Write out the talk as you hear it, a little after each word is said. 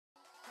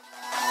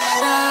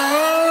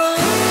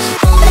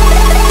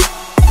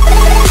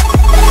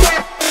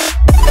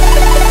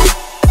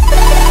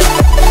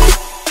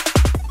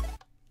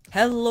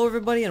Hello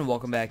everybody and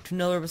welcome back to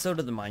another episode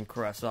of the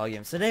Minecraft Style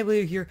Games. Today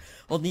we are here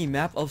on the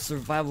map of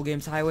Survival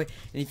Games Highway,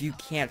 and if you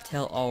can't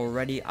tell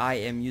already, I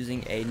am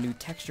using a new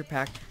texture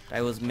pack that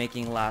I was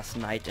making last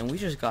night, and we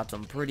just got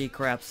some pretty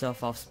crap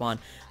stuff off spawn.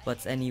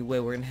 But anyway,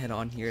 we're gonna head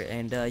on here,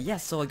 and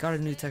yes, so I got a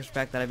new texture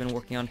pack that I've been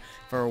working on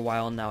for a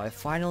while now. I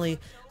finally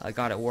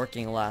got it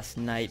working last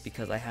night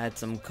because I had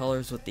some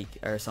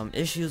some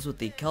issues with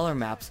the color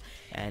maps,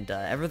 and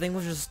everything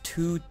was just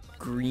too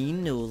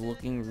green. It was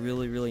looking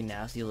really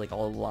nasty, like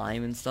all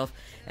lime and stuff.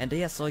 And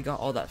yeah, so I got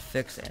all that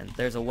fixed, and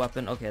there's a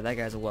weapon. Okay, that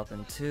guy's a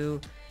weapon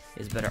too.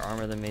 He's better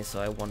armor than me, so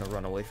I want to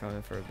run away from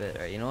him for a bit.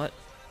 Alright, you know what?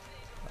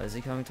 Oh, is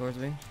he coming towards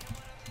me?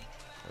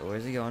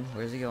 Where's he going?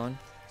 Where's he going?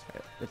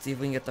 Alright, let's see if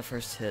we can get the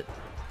first hit.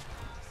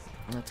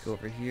 Let's go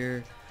over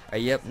here.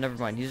 Alright, yep, never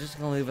mind. He's just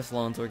gonna leave us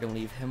alone, so we're gonna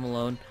leave him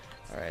alone.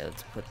 Alright,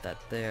 let's put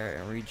that there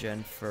and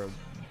regen for a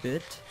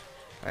bit.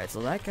 Alright,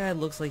 so that guy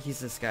looks like he's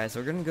this guy, so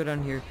we're gonna go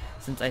down here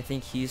since I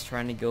think he's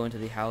trying to go into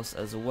the house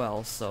as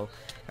well. So,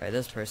 alright,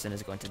 this person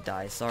is going to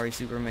die. Sorry,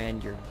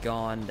 Superman, you're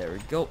gone. There we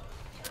go.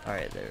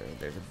 Alright,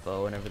 there's a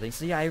bow and everything.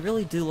 So yeah, I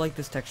really do like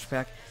this texture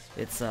pack.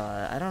 It's,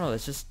 I don't know,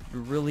 it's just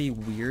really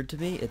weird to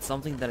me. It's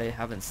something that I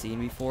haven't seen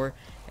before.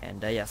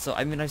 And yeah, so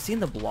I mean, I've seen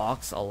the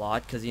blocks a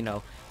lot because, you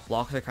know,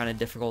 blocks are kind of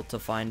difficult to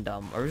find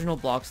original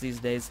blocks these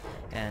days,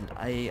 and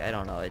I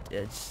don't know,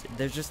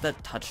 there's just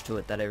that touch to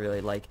it that I really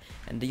like.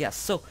 And yes,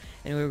 so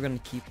anyway, we're gonna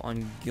keep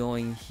on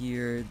going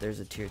here. There's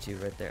a tier 2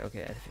 right there.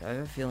 Okay, I have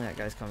a feeling that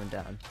guy's coming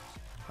down.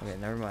 Okay,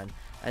 never mind.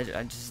 I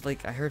just,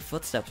 like, I heard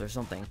footsteps or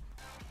something.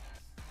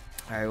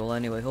 Alright, well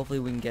anyway, hopefully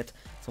we can get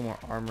some more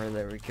armor.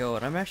 There we go.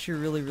 And I'm actually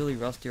really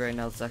rusty right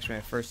now. This is actually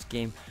my first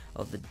game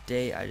of the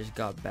day. I just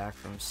got back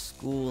from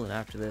school, and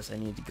after this I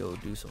need to go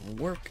do some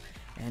work.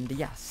 And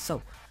yeah,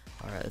 so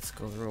alright, let's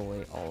go throw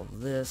away all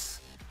of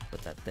this.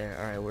 Put that there.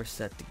 Alright, we're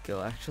set to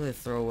go. Actually,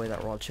 throw away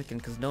that raw chicken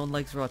because no one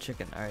likes raw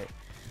chicken. Alright.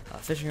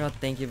 Fishing rod,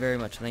 thank you very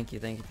much. Thank you.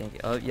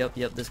 Oh, yep,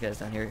 this guy's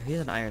down here. He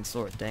has an iron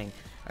sword. Dang.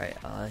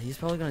 Alright, he's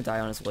probably gonna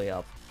die on his way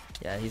up.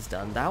 Yeah, he's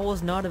done. That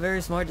was not a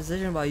very smart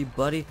decision by you,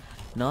 buddy.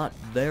 Not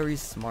very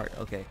smart.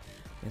 Okay.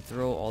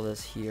 Throw all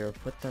this here,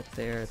 put that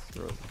there,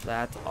 throw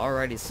that.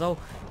 Alrighty, so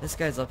this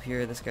guy's up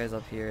here, this guy's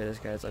up here, this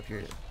guy's up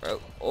here.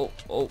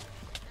 Oh.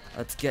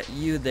 Let's get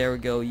you. There we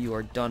go. You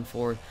are done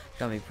for.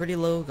 Got me pretty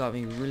low. Got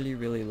me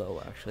really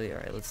low, actually.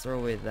 Alright, let's throw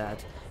away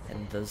that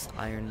and those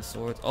iron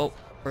swords. Oh,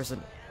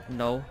 person.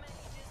 No.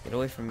 Get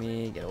away from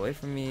me. Get away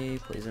from me.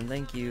 Please and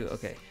thank you.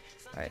 Okay.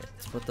 Alright,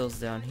 let's put those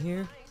down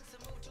here.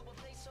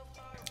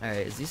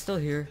 Alright, is he still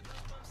here?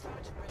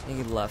 I think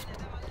he left.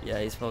 Yeah,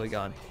 he's probably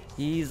gone.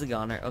 He's a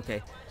goner.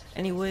 Okay.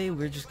 Anyway,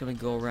 we're just gonna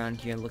go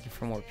around here looking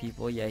for more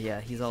people.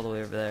 Yeah, he's all the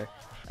way over there.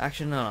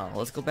 Actually, no.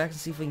 Let's go back and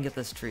see if we can get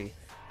this tree.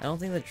 I don't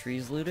think the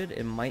tree's looted.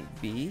 It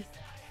might be,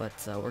 but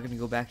we're gonna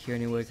go back here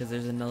anyway because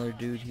there's another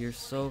dude here.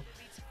 So,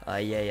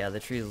 yeah, the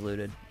tree is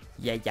looted.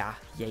 Yeah.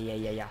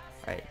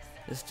 Alright,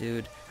 this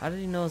dude. How did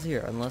he know I was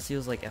here? Unless he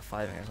was like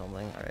F5ing or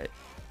something. Alright,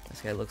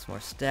 this guy looks more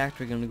stacked.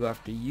 We're gonna go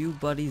after you,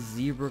 buddy.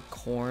 Zebra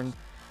corn.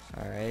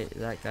 Alright,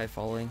 is that guy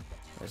following?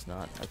 There's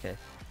not. Okay.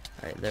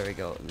 Alright, there we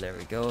go. There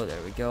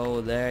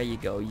you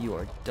go. You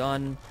are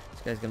done.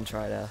 This guy's gonna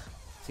try to.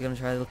 Is he gonna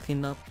try to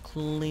clean up,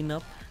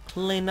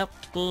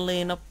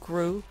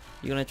 crew?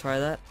 You gonna try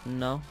that?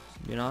 No,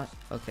 you're not.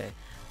 Okay,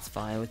 it's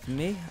fine with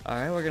me.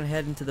 Alright, we're gonna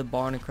head into the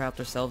barn and craft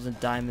ourselves a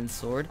diamond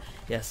sword.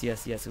 Yes.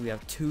 We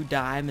have 2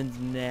 diamonds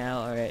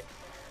now. Alright,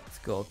 let's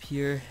go up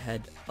here.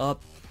 Head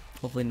up.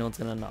 Hopefully no one's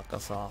gonna knock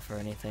us off or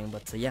anything,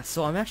 but yeah,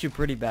 so I'm actually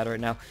pretty bad right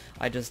now.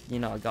 I just, you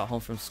know, I got home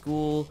from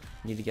school,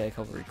 need to get a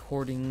couple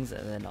recordings,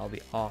 and then I'll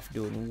be off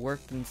doing work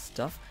and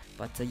stuff.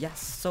 But yes,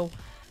 so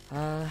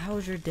how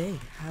was your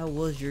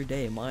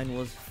day? Mine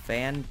was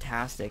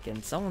fantastic,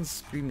 and someone's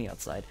screaming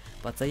outside.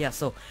 But yeah,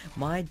 so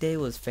my day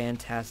was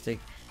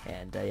fantastic.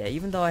 And yeah,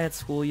 even though I had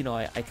school, you know,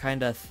 I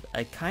kind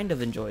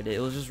of enjoyed it.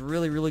 It was just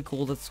really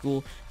cool at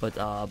school. But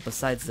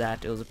besides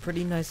that, it was a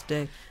pretty nice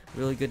day,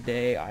 really good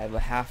day. I have a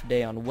half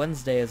day on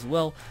Wednesday as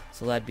well,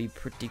 so that'd be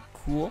pretty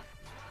cool.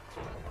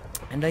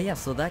 And yeah,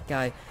 so that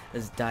guy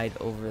has died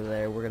over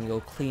there. We're gonna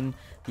go clean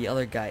the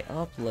other guy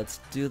up. Let's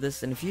do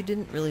this. And if you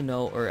didn't really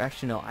know, or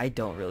actually no, I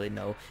don't really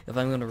know if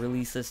I'm gonna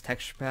release this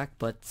texture pack,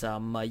 but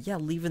yeah,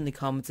 leave in the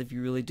comments if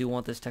you really do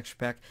want this texture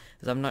pack,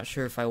 because I'm not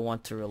sure if I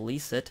want to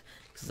release it,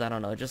 because I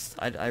don't know, just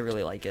I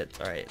really like it.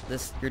 Alright,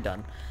 you're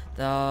done.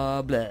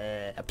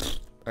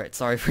 Alright,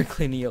 sorry for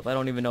cleaning you up. I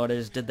don't even know what I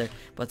just did there.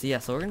 But yeah,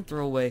 so we're gonna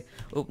throw away.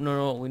 Oh,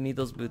 no, we need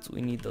those boots.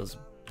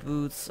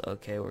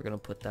 Okay, we're gonna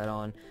put that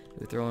on. Did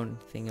we throw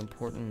anything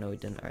important? No, we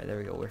didn't. Alright, there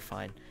we go. We're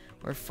fine.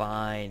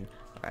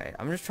 Alright,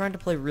 I'm just trying to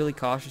play really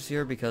cautious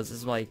here because this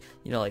is my,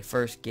 you know, like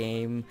first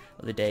game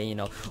of the day, you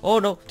know. Oh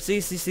no, see,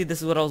 this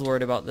is what I was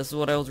worried about. This is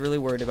what I was really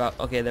worried about.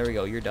 Okay, there we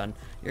go, you're done.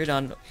 You're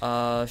done.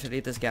 Should I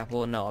eat this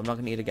gapple? No, I'm not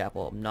gonna eat a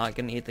gapple. I'm not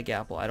gonna eat the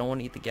gapple. I don't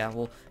want to eat the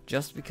gapple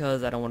just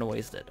because I don't want to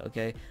waste it,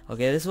 okay?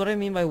 Okay, this is what I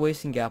mean by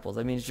wasting gapples.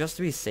 I mean, it's just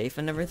to be safe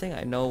and everything.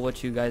 I know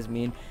what you guys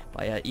mean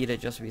by eat it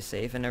just to be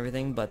safe and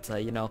everything, but,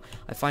 you know,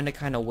 I find it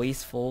kind of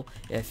wasteful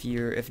if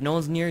no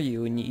one's near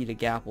you and you eat a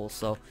gapple,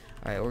 so...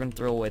 Alright, we're gonna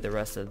throw away the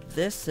rest of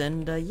this,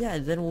 and yeah,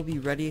 then we'll be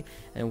ready,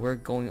 and we're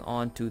going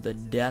on to the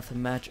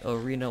deathmatch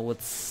arena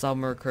with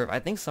Summer Curve. I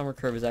think Summer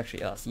Curve is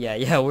actually us.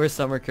 Yeah, we're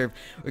Summer Curve.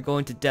 We're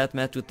going to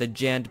deathmatch with the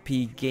Jand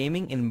P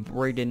Gaming in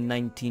Braden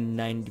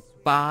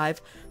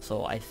 1995.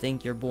 So I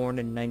think you're born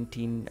in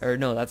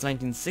that's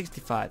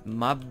 1965.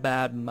 My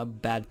bad.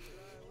 Alright,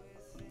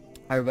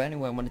 but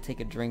anyway, I'm gonna take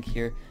a drink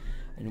here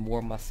and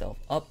warm myself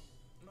up.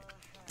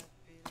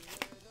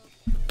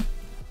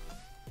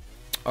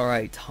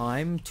 Alright,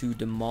 time to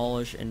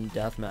demolish and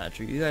deathmatch.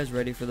 Are you guys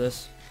ready for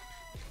this?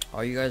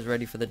 Are you guys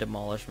ready for the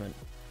demolishment?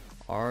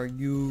 Are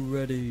you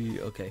ready?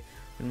 Okay,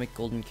 I'm gonna make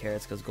golden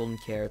carrots because golden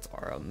carrots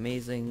are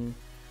amazing.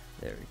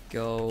 There we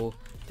go.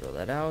 Throw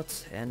that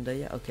out. And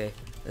yeah, okay.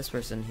 This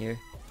person here.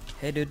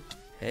 Hey dude.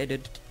 Hey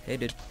dude. Hey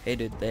dude. Hey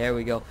dude. There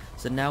we go.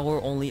 So now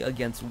we're only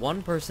against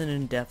one person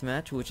in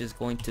deathmatch, which is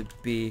going to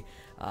be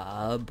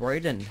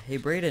Braden. Hey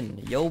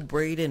Braden. Yo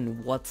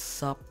Braden,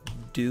 what's up,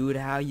 dude?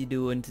 How you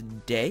doing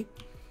today?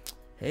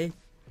 Hey.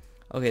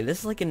 Okay, this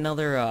is like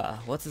another,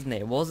 what's his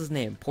name? What was his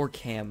name? Poor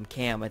Cam.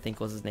 Cam, I think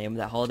was his name.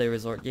 That Holiday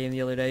Resort game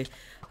the other day.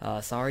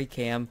 Sorry,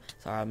 Cam.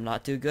 Sorry, I'm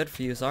not too good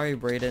for you. Sorry,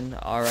 Braden.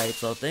 Alright,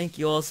 so thank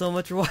you all so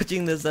much for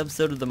watching this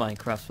episode of the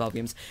Minecraft Survival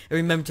Games. And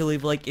remember to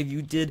leave a like if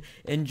you did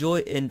enjoy,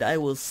 and I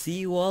will see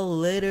you all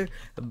later.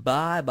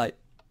 Bye-bye.